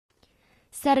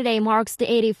Saturday marks the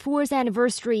 84th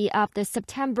anniversary of the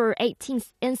September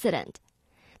 18th incident.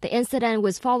 The incident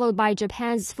was followed by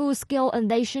Japan's full-scale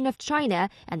invasion of China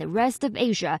and the rest of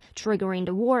Asia, triggering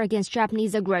the war against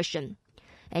Japanese aggression.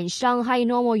 In Shanghai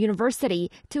Normal University,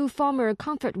 2 former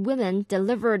comfort women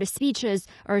delivered speeches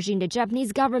urging the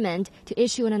Japanese government to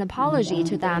issue an apology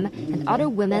to them and other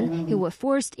women who were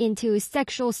forced into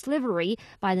sexual slavery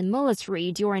by the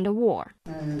military during the war.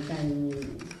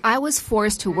 I was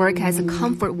forced to work as a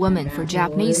comfort woman for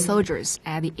Japanese soldiers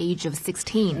at the age of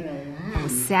 16. I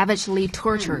was savagely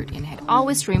tortured and had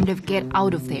always dreamed of getting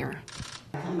out of there.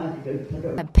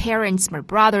 My parents, my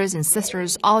brothers and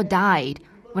sisters all died.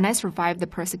 When I survived the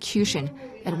persecution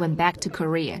and went back to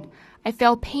Korea, I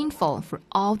felt painful for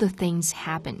all the things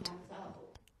happened.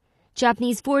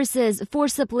 Japanese forces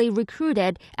forcibly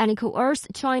recruited and coerced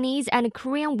Chinese and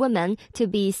Korean women to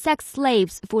be sex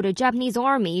slaves for the Japanese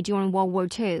army during World War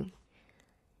II.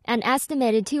 An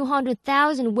estimated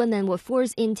 200,000 women were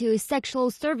forced into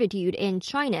sexual servitude in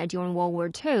China during World War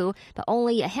II, but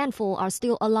only a handful are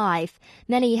still alive.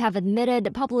 Many have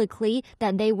admitted publicly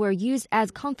that they were used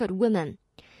as comfort women.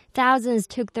 Thousands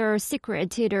took their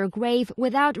secret to their grave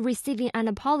without receiving an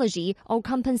apology or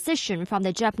compensation from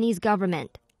the Japanese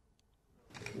government.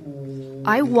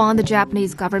 I want the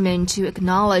Japanese government to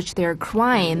acknowledge their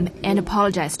crime and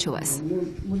apologize to us.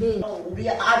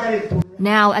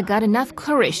 Now I got enough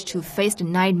courage to face the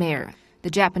nightmare. The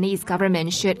Japanese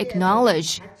government should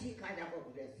acknowledge